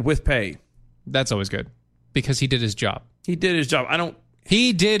suspended with pay. That's always good. because he did his job. He did his job.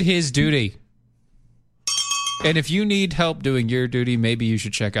 He did his duty. And if you need help doing your duty, maybe you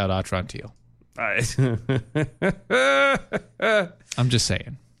should check out Atrantil. I'm just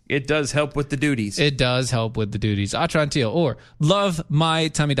saying. It does help with the duties. It does help with the duties. Atrantil or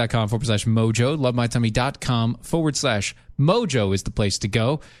lovemytummy.com/mojo. Lovemytummy.com/mojo is the place to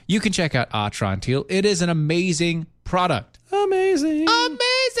go. You can check out Atrantil. It is an amazing product. Amazing.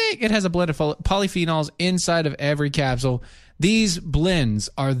 It has a blend of polyphenols inside of every capsule. These blends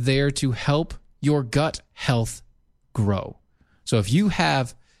are there to help your gut health grow. So if you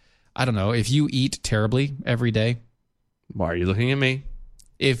have, I don't know, if you eat terribly every day. Why are you looking at me?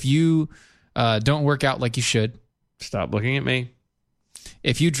 If you don't work out like you should. Stop looking at me.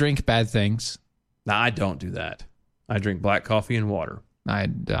 If you drink bad things. No, I don't do that. I drink black coffee and water.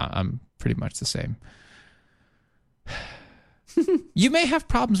 I'm pretty much the same. You may have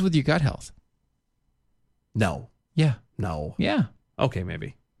problems with your gut health. No. Yeah. No. Yeah. Okay,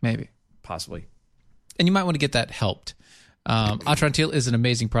 maybe. Possibly. And you might want to get that helped. Atrantil is an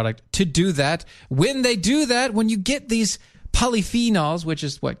amazing product to do that. When they do that, when you get these polyphenols, which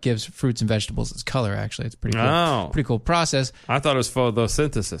is what gives fruits and vegetables its color, actually. It's pretty cool. Oh. Pretty cool process. I thought it was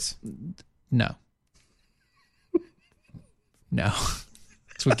photosynthesis. No.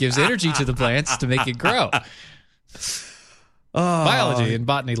 It's what gives energy to the plants to make it grow. Biology and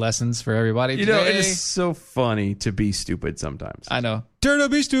botany lessons for everybody today. You know, it is so funny to be stupid sometimes. I know. Dare to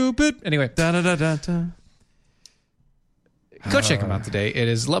be stupid. Anyway. Go check them out today. It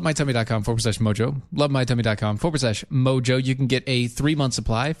is lovemytummy.com/mojo. Lovemytummy.com/mojo. You can get a 3-month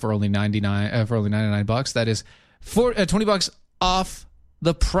supply for only $99. That is $20 off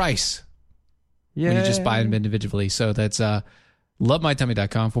the price. When you just buy them individually. So that's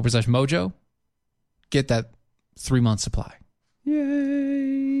lovemytummy.com/mojo. Get that 3-month supply.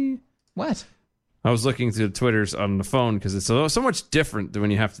 Yay. What? I was looking through the Twitters on the phone because it's so much different than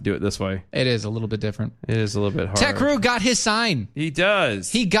when you have to do it this way. It is a little bit different. It is a little bit hard. Techru got his sign. He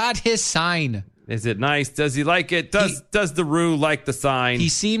does. He got his sign. Is it nice? Does he like it? Does the Roo like the sign? He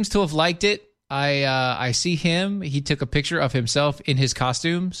seems to have liked it. I see him. He took a picture of himself in his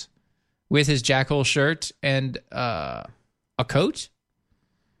costumes with his Jackhole shirt and a coat.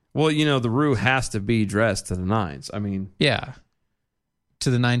 Well, you know, the Roo has to be dressed to the nines. I mean... Yeah. To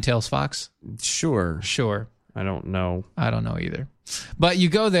the Nine-Tails Fox? Sure. I don't know. I don't know either. But you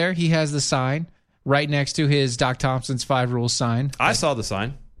go there. He has the sign right next to his Doc Thompson's 5 Rules sign. I saw the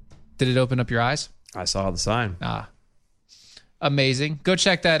sign. Did it open up your eyes? I saw the sign. Amazing. Go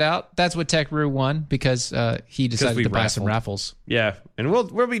check that out. That's what Techru won because he decided to buy some raffles. Yeah. And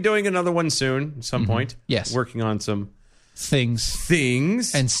we'll be doing another one soon at some point. Yes. Working on some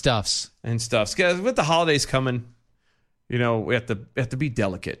things and stuffs. Because with the holidays coming... You know, we have to be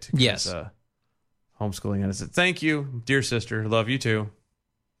delicate. Yes. Homeschooling. And I said, thank you, dear sister. Love you too.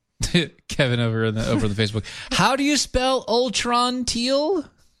 Kevin over on the Facebook. How do you spell Ultron-Teal?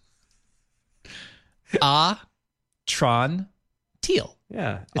 Tron-Teal.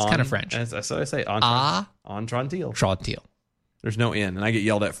 Yeah. It's kind of French. That's what I say. Tron-Teal. Tron-Teal. There's no N, and I get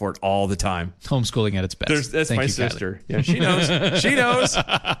yelled at for it all the time. Homeschooling at its best. That's my sister. Kylie. Yeah, she knows. She knows.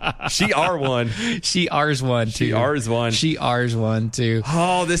 She R1. She R's one too. She R's one. She R's one too.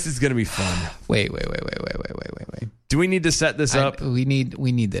 Oh, this is gonna be fun. Wait. Do we need to set this up? We need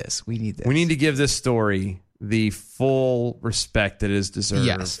this. We need to give this story the full respect that is deserved.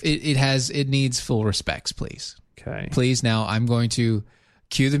 Yes, it needs full respects, please. Okay. Please. Now I'm going to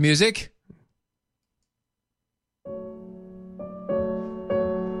cue the music.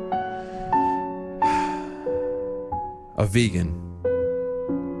 A vegan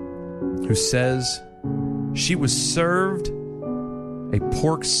who says she was served a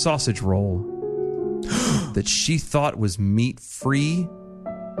pork sausage roll that she thought was meat-free,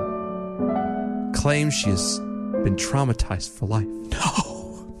 claims she has been traumatized for life.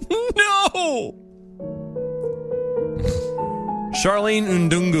 No! Charlene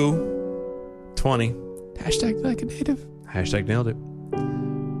Ndungu, 20. Hashtag like a native. Hashtag nailed it.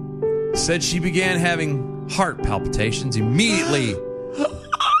 Said she began having heart palpitations immediately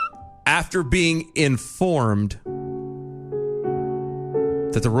after being informed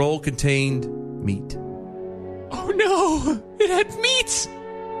that the roll contained meat. Oh no! It had meat!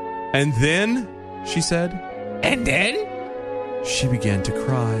 And then, she said... And then? She began to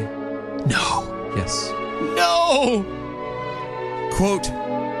cry. No. Yes. No! Quote,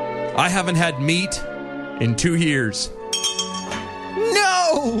 I haven't had meat in 2 years.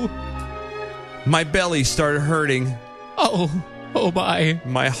 No! My belly started hurting. Oh my.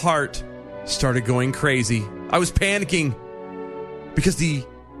 My heart started going crazy. I was panicking because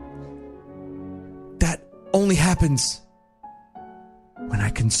that only happens when I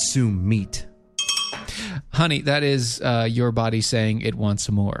consume meat. Honey, that is your body saying it wants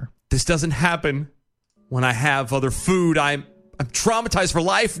more. This doesn't happen when I have other food. I'm traumatized for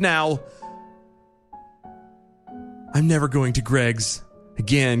life now. I'm never going to Greg's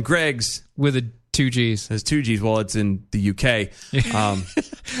again. Greg's with a 2 G's. There's 2 G's. Well, it's in the UK.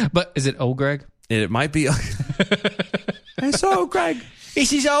 But is it old Greg? It might be. It's old Greg.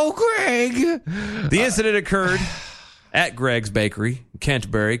 This is old Greg. The incident occurred at Greg's Bakery,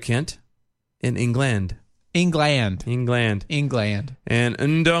 Canterbury, Kent, in England. England. And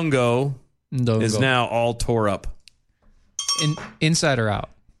Ndongo is now all tore up. Inside or out?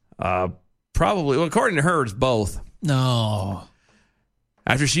 Probably. Well, according to her, it's both. No.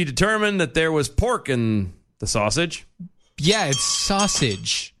 After she determined that there was pork in the sausage. Yeah, it's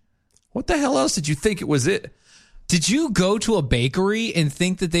sausage. What the hell else did you think it was? Did you go to a bakery and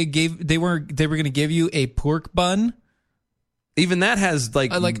think that they were going to give you a pork bun? Even that has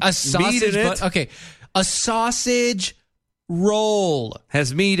like a sausage meat in it. bun. Okay, a sausage roll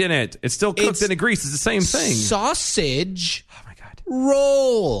has meat in it. It's still cooked in a grease. It's the same thing. Sausage. Oh my God.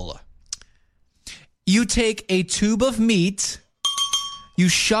 Roll. You take a tube of meat, you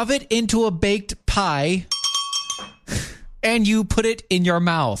shove it into a baked pie, and you put it in your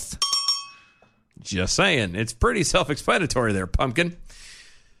mouth. Just saying. It's pretty self-explanatory there, Pumpkin.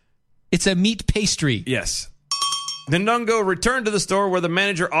 It's a meat pastry. Yes. Ndongo returned to the store where the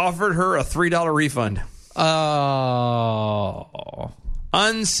manager offered her a $3 refund. Oh.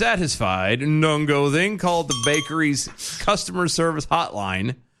 Unsatisfied, Ndongo then called the bakery's customer service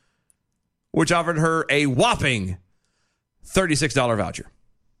hotline, which offered her a whopping $36 voucher.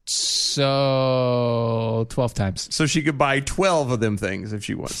 So 12 times. So she could buy 12 of them things if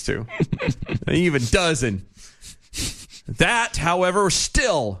she wants to. Even dozen. That, however,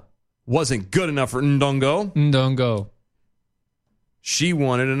 still wasn't good enough for Ndongo. She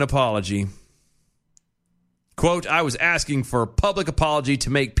wanted an apology. Quote, I was asking for a public apology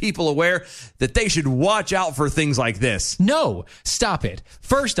to make people aware that they should watch out for things like this. No, stop it.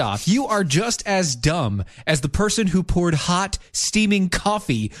 First off, you are just as dumb as the person who poured hot, steaming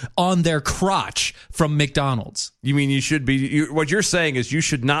coffee on their crotch from McDonald's. You mean you should be, what you're saying is you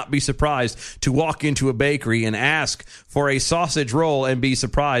should not be surprised to walk into a bakery and ask for a sausage roll and be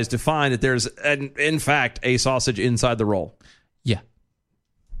surprised to find that there's, in fact, a sausage inside the roll. Yeah.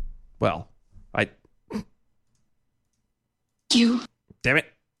 Well, Damn it.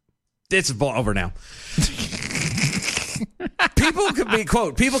 It's over now.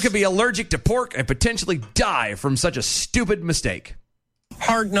 People could be allergic to pork and potentially die from such a stupid mistake.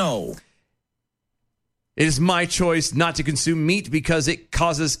 Hard no. It is my choice not to consume meat because it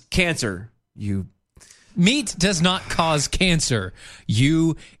causes cancer. Meat does not cause cancer.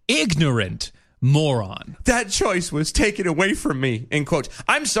 You ignorant moron. That choice was taken away from me. End quote.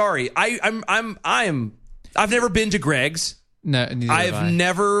 I'm sorry. I've never been to Greg's. No, I've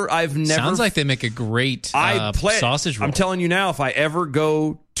never. Sounds like they make a great sausage roll. I'm telling you now, if I ever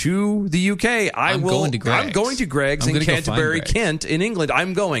go to the UK, I'm going to Greg's in Canterbury, Kent, in England.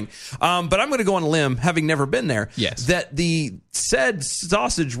 I'm going, but I'm going to go on a limb, having never been there. Yes, that the said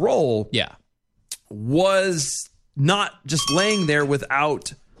sausage roll, was not just laying there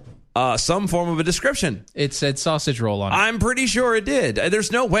without some form of a description. It said sausage roll on it. I'm pretty sure it did.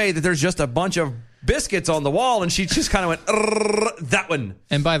 There's no way that there's just a bunch of biscuits on the wall, and she just kind of went, that one.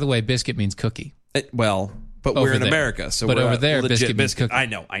 And by the way, biscuit means cookie. But we're in America, so but we're over there, biscuit means cookie. I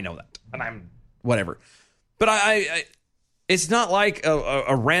know that, and I'm whatever. But I it's not like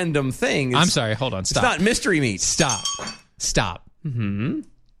a random thing. I'm sorry. Hold on. Stop. It's not mystery meat. Stop. Mm-hmm.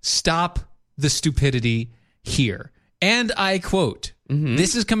 Stop the stupidity here. And I quote: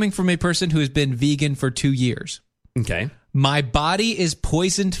 This is coming from a person who has been vegan for 2 years. Okay. My body is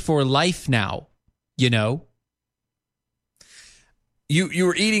poisoned for life now. You know, you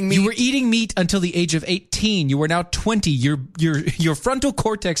were eating meat. You were eating meat until the age of 18. You are now 20. Your frontal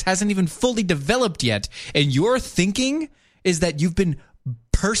cortex hasn't even fully developed yet, and your thinking is that you've been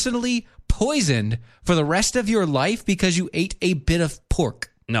personally poisoned for the rest of your life because you ate a bit of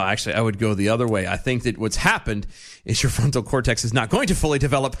pork. No, actually, I would go the other way. I think that what's happened is your frontal cortex is not going to fully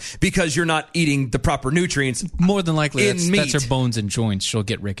develop because you're not eating the proper nutrients. More than likely, that's her bones and joints. She'll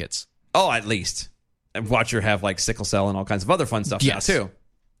get rickets. Oh, at least. And watch her have like sickle cell and all kinds of other fun stuff now too.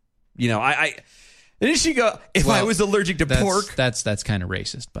 You know, and then she go, I was allergic to pork. That's kind of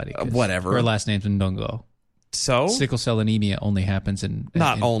racist, buddy. Whatever. Her last name's Ndongo. So sickle cell anemia only happens in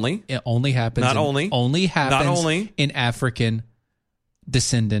it only happens in African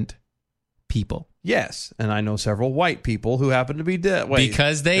descendant people. Yes, and I know several white people who happen to be dead.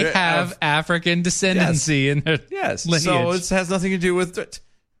 Because they have African descendancy in their lineage. So it has nothing to do with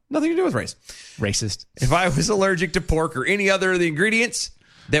race. Racist. If I was allergic to pork or any other of the ingredients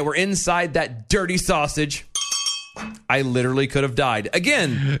that were inside that dirty sausage, I literally could have died.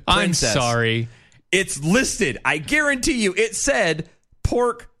 Again, princess, I'm sorry. It's listed. I guarantee you it said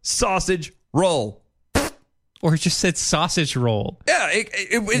pork sausage roll. Or it just said sausage roll. Yeah.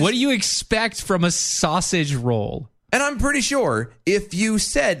 What do you expect from a sausage roll? And I'm pretty sure if you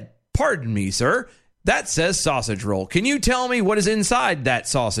said, pardon me, sir, that says sausage roll. Can you tell me what is inside that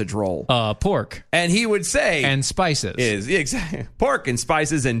sausage roll? Pork. And he would say... And spices. Exactly. Pork and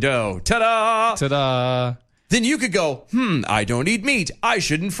spices and dough. Ta-da! Ta-da! Then you could go, I don't eat meat. I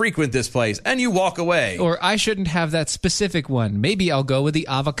shouldn't frequent this place. And you walk away. Or I shouldn't have that specific one. Maybe I'll go with the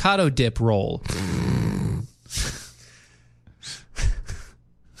avocado dip roll.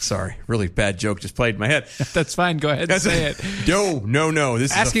 Sorry, really bad joke just played in my head. That's fine. Go ahead and say it. No.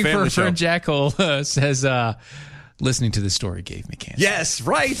 This Asking is a family for a show. Jackhole says, listening to this story gave me cancer. Yes,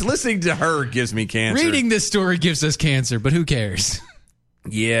 right. Listening to her gives me cancer. Reading this story gives us cancer, but who cares?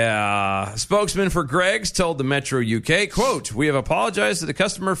 Yeah. Spokesman for Greggs told the Metro UK, quote, "We have apologized to the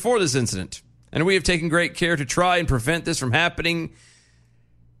customer for this incident, and we have taken great care to try and prevent this from happening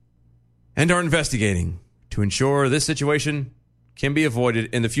and are investigating to ensure this situation can be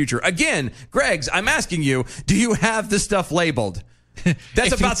avoided in the future." Again, Greggs, I'm asking you, do you have this stuff labeled?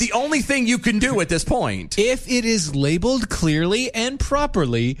 That's about the only thing you can do at this point. If it is labeled clearly and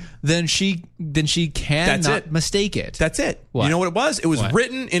properly, then she cannot mistake it. That's it. What? You know what it was? It was What?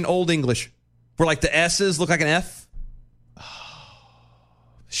 written in Old English, where like the S's look like an F.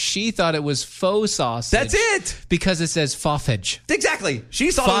 She thought it was faux sausage. That's it. Because it says sausage. Exactly.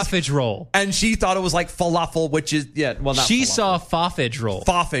 She thought sausage roll. And she thought it was like falafel, which is, not She falafel. saw sausage roll.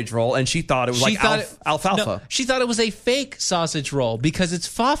 Sausage roll, and she thought it was alfalfa. No, she thought it was a fake sausage roll because it's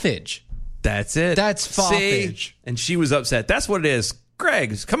sausage. That's it. That's sausage. See? And she was upset. That's what it is.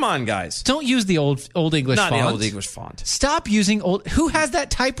 Greggs, come on, guys. Don't use the old English Not font. the Old English font. Stop using old. Who has that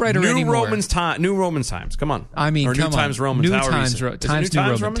typewriter New anymore? New Romans times. Come on. I mean, or come New Times on. Romans. New however you Times, say it. Is it Times New New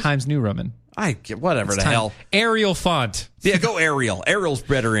Times Roman. Times New Roman. I get whatever the Time. hell. Arial font. Yeah, go Arial. Arial's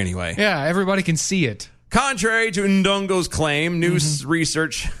better anyway. Yeah, everybody can see it. Contrary to Ndongo's claim, new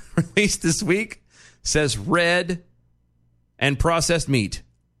research released this week says red and processed meat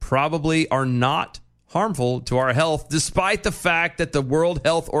probably are not harmful to our health, despite the fact that the World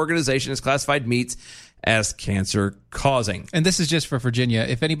Health Organization has classified meats as cancer-causing. And this is just for Virginia.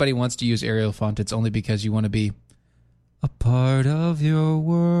 If anybody wants to use Arial font, it's only because you want to be a part of your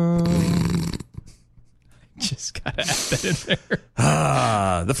world. Just gotta add that in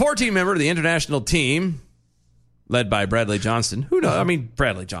there. The 14-member of the international team, led by Bradley Johnston. Who knows? I mean,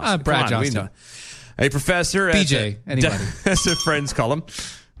 Bradley Johnston. Brad Come on, Johnston. we know. A professor BJ, anybody. as the friends call him,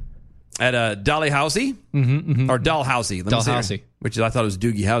 at Dalhousie, or Dalhousie, Dalhousie, which I thought was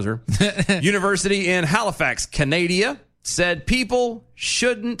Doogie Howser, University in Halifax, Canada, said people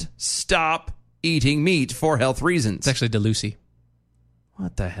shouldn't stop eating meat for health reasons. It's actually DeLucy.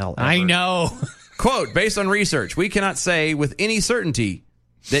 What the hell? I know. Quote, based on research, we cannot say with any certainty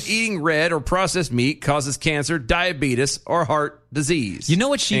that eating red or processed meat causes cancer, diabetes, or heart disease. You know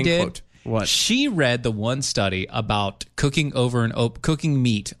what she End did? quote. What? She read the one study about cooking cooking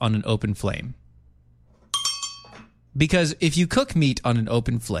meat on an open flame. Because if you cook meat on an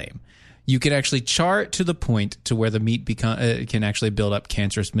open flame, you can actually char it to the point to where the meat can actually build up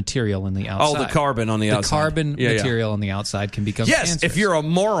cancerous material in the outside. Oh, the carbon on the outside. The carbon material on the outside can become cancerous. If you're a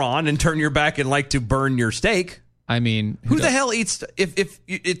moron and turn your back and like to burn your steak. I mean, who the hell eats if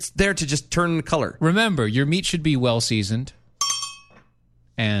it's there to just turn the color? Remember, your meat should be well seasoned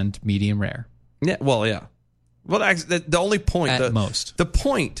and medium rare. Yeah, well, yeah. Well, the only point at most. The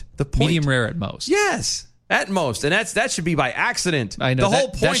point medium rare at most. Yes. At most, and that should be by accident. I know. The whole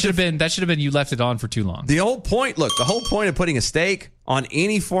point that should have been you left it on for too long. The whole point of putting a steak on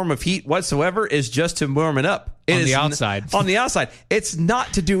any form of heat whatsoever is just to warm it up. On the outside. On the outside. It's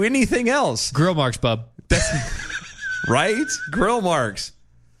not to do anything else. Grill marks, bub. Right? Grill marks.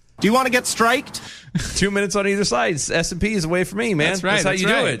 Do you want to get striked? 2 minutes on either side. S&P is away from me, man. That's right. That's how you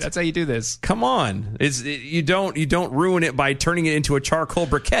do it. That's how you do this. Come on. You don't ruin it by turning it into a charcoal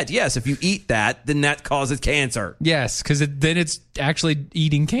briquette. Yes, if you eat that, then that causes cancer. Yes, because then it's actually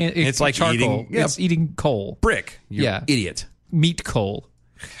eating it's like charcoal. It's eating coal. Brick. You idiot. Meat coal.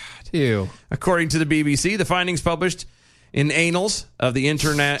 Ew. According to the BBC, the findings published in Annals of the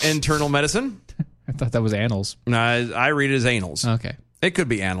Internal Medicine. I thought that was Annals. No, I read it as Annals. Okay. It could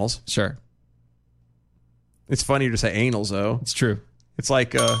be Annals. Sure. It's funnier to say Annals, though. It's true. It's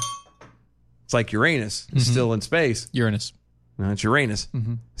like It's like Uranus, still in space. Uranus. No, it's Uranus.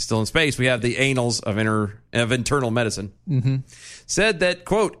 Still in space. We have the annals of internal medicine. Said that,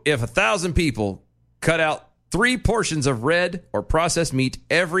 quote, if 1,000 people cut out 3 portions of red or processed meat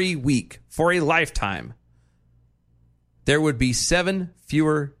every week for a lifetime, there would be 7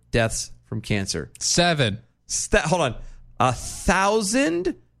 fewer deaths from cancer. 7. Hold on.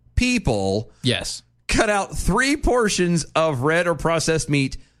 1,000 people cut out 3 portions of red or processed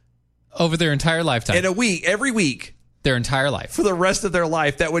meat over their entire lifetime. In a week, every week. Their entire life. For the rest of their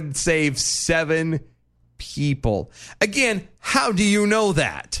life. That would save 7 people. Again, how do you know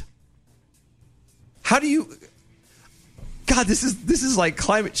that? How do you... God, this is like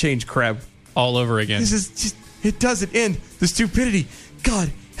climate change crap. All over again. This is just... It doesn't end. The stupidity.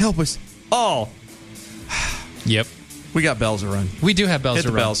 God, help us all. Yep. We got bells to run. We do have bells Hit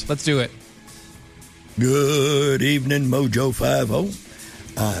to the run. bells. Let's do it. Good evening, Mojo 50.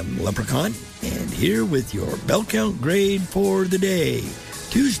 I'm Leprechaun, and here with your bell count grade for the day,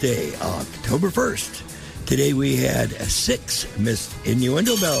 Tuesday, October 1st. Today we had 6 missed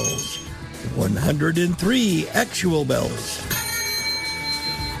innuendo bells, 103 actual bells,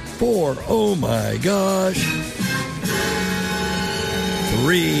 4 oh my gosh,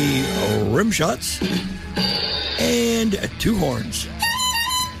 3 rim shots, and 2 horns.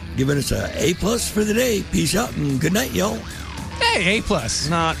 Giving us a A+ for the day. Peace out and good night, y'all. Hey, A+.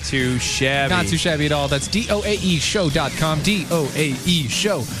 Not too shabby. Not too shabby at all. That's DOAEshow.com.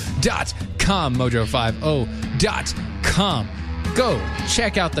 DOAEshow.com. Mojo50.com. Go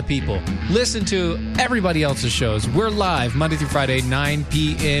check out the people. Listen to everybody else's shows. We're live Monday through Friday, 9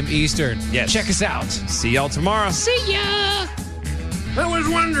 p.m. Eastern. Yes. Check us out. See y'all tomorrow. See ya. That was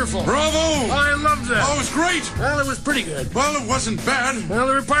wonderful. Bravo! I loved that. Oh, it was great. Well, it was pretty good. Well, it wasn't bad. Well,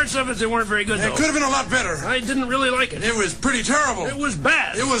 there were parts of it that weren't very good, though. It could have been a lot better. I didn't really like it. It was pretty terrible. It was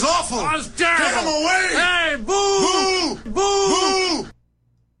bad. It was awful. It was terrible. Get him away! Hey, boo! Boo! Boo!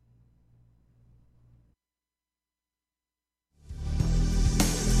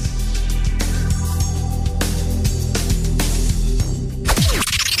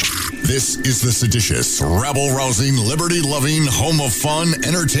 This is the seditious, rabble-rousing, liberty-loving, home of fun,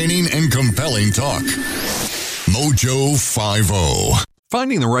 entertaining, and compelling talk. Mojo 50.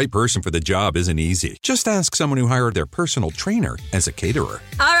 Finding the right person for the job isn't easy. Just ask someone who hired their personal trainer as a caterer.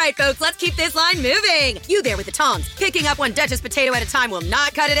 All right, folks, let's keep this line moving. You there with the tongs. Picking up one Duchess potato at a time will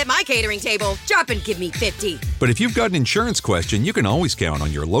not cut it at my catering table. Drop and give me 50. But if you've got an insurance question, you can always count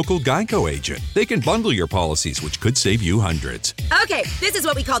on your local Geico agent. They can bundle your policies, which could save you hundreds. Okay, this is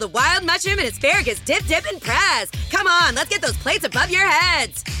what we call the wild mushroom and asparagus dip, and press. Come on, let's get those plates above your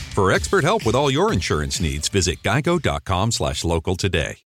heads. For expert help with all your insurance needs, visit geico.com/local today.